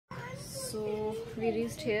So we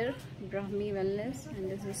reached here, Brahmi Wellness, and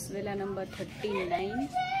this is villa number 39.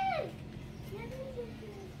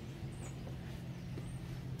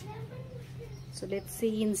 So let's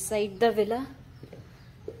see inside the villa.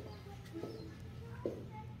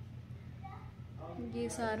 ये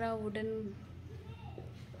सारा wooden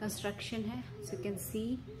construction है, as you can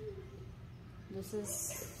see. This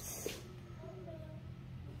is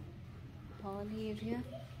hall area.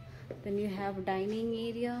 Then you have dining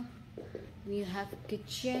area. Then you have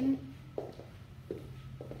kitchen.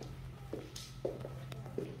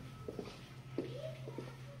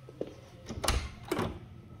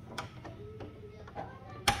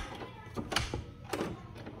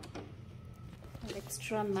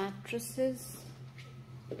 Extra mattresses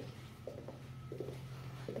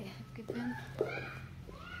they have given.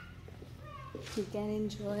 You can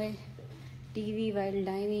enjoy TV while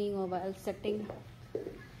dining or while sitting.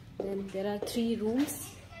 Then there are 3 rooms,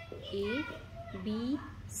 A, B,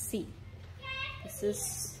 C. This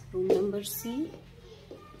is room number C.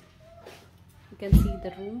 You can see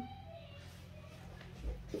the room.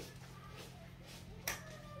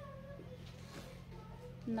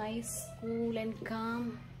 Nice, cool and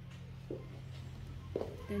calm.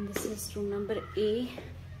 Then this is room number A.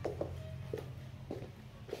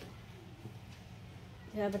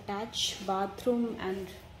 You have attached bathroom and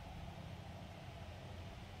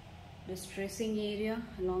this dressing area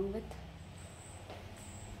along with.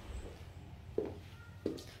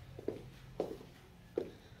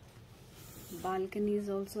 Balcony is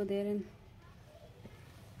also there in.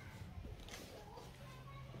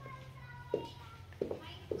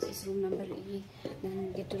 This is room number E. Then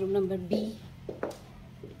we get to room number B.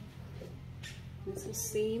 This is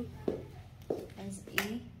same as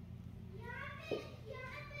A.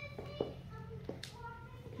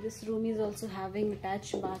 This room is also having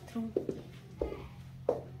attached bathroom.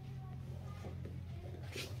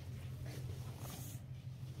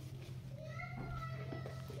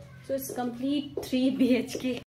 So it's complete 3 BHK.